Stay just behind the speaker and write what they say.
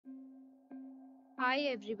Hi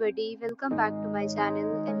everybody, welcome back to my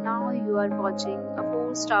channel and now you are watching a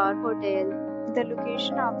 4-star hotel. The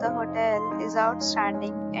location of the hotel is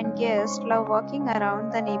outstanding and guests love walking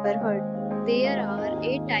around the neighborhood. There are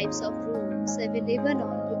 8 types of rooms available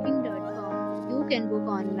on booking.com. You can book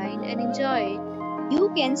online and enjoy it.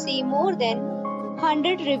 You can see more than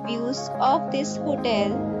 100 reviews of this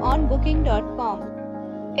hotel on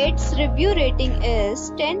booking.com. Its review rating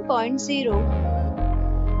is 10.0,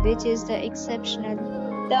 which is the exceptional.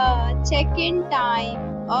 The check-in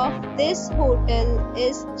time of this hotel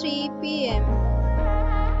is 3 p.m.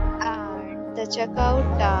 and the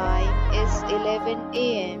checkout time is 11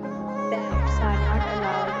 a.m. Pets are not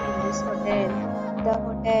allowed in this hotel. The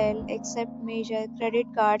hotel accepts major credit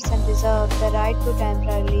cards and reserves the right to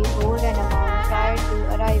temporarily hold an amount prior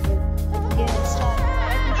to arrival. Guests are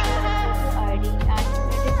required to show a photo ID and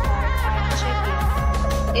credit card at check-in.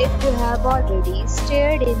 If you have already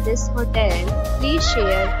stayed in this hotel, please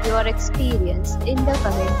share your experience in the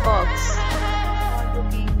comment box. For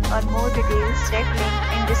booking or more details, check link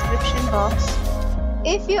in description box.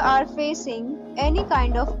 If you are facing any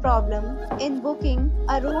kind of problem in booking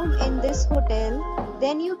a room in this hotel,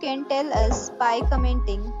 then you can tell us by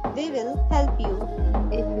commenting. We will help you.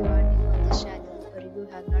 If you are new on this channel or you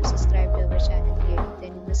have not subscribed our channel yet,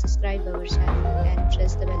 then you must subscribe our channel and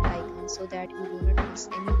press the bell icon so that you do not miss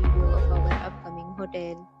any video of our upcoming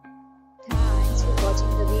hotel. Thanks for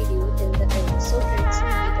watching the video till the end. So friends,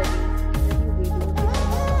 we'll meet again in a new video with a new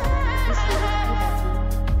topic. Be safe, be happy.